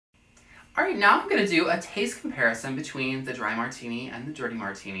All right, now I'm going to do a taste comparison between the dry martini and the dirty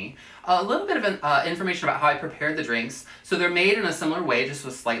martini. A little bit of information about how I prepared the drinks. So they're made in a similar way, just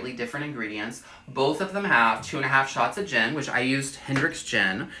with slightly different ingredients. Both of them have 2.5 shots of gin, which I used Hendrick's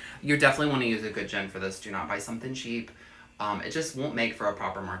gin. You definitely want to use a good gin for this. Do not buy something cheap. It just won't make for a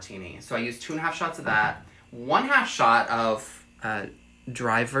proper martini. So I used 2.5 shots of that, 1/2 shot of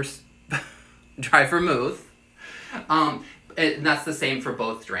dry vermouth. And that's the same for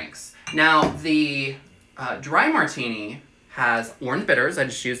both drinks. Now, the dry martini has orange bitters. I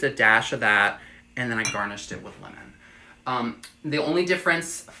just used a dash of that, and then I garnished it with lemon. The only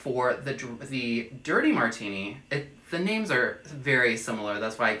difference for the dirty martini, the names are very similar.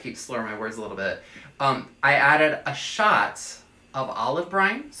 That's why I keep slurring my words a little bit. I added a shot of olive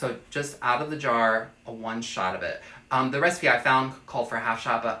brine, so just out of the jar, 1 shot of it. The recipe I found called for a 1/2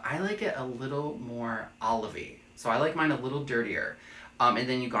 shot, but I like it a little more olivey. So I like mine a little dirtier. And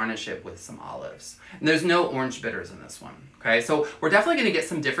then you garnish it with some olives. And there's no orange bitters in this one, okay? So we're definitely gonna get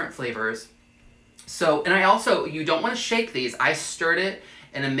some different flavors. So, and you don't wanna shake these. I stirred it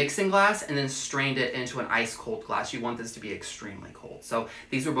in a mixing glass and then strained it into an ice cold glass. You want this to be extremely cold. So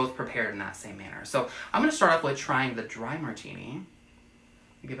these were both prepared in that same manner. So I'm gonna start off with trying the dry martini.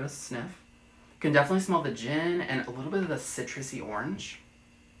 Give it a sniff. You can definitely smell the gin and a little bit of the citrusy orange.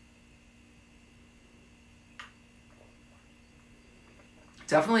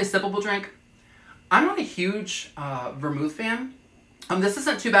 Definitely a sippable drink. I'm not a huge vermouth fan. This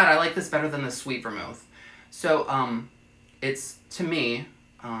isn't too bad. I like this better than the sweet vermouth. So it's, to me,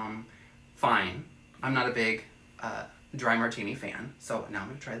 fine. I'm not a big dry martini fan. So now I'm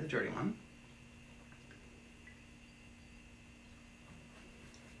going to try the dirty one.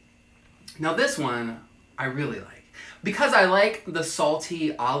 Now this one, I really like. Because I like the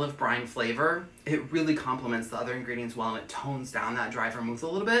salty olive brine flavor, it really complements the other ingredients well, and it tones down that dry vermouth a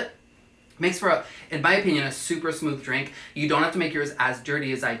little bit. Makes for, in my opinion, a super smooth drink. You don't have to make yours as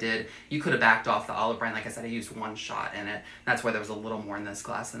dirty as I did. You could have backed off the olive brine. Like I said, I used 1 shot in it. That's why there was a little more in this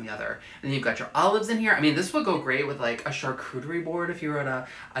glass than the other. And then you've got your olives in here. I mean, this would go great with like a charcuterie board if you were at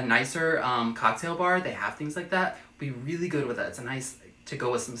a nicer cocktail bar. They have things like that. Be really good with it. It's a nice to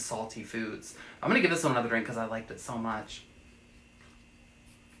go with some salty foods. I'm gonna give this one another drink because I liked it so much.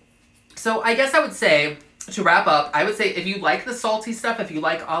 So I guess I would say, to wrap up, I would say if you like the salty stuff, if you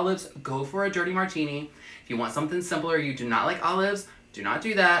like olives, go for a dirty martini. If you want something simpler, you do not like olives, do not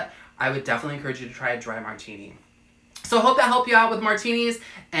do that. I would definitely encourage you to try a dry martini. So I hope that helped you out with martinis,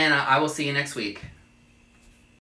 and I will see you next week.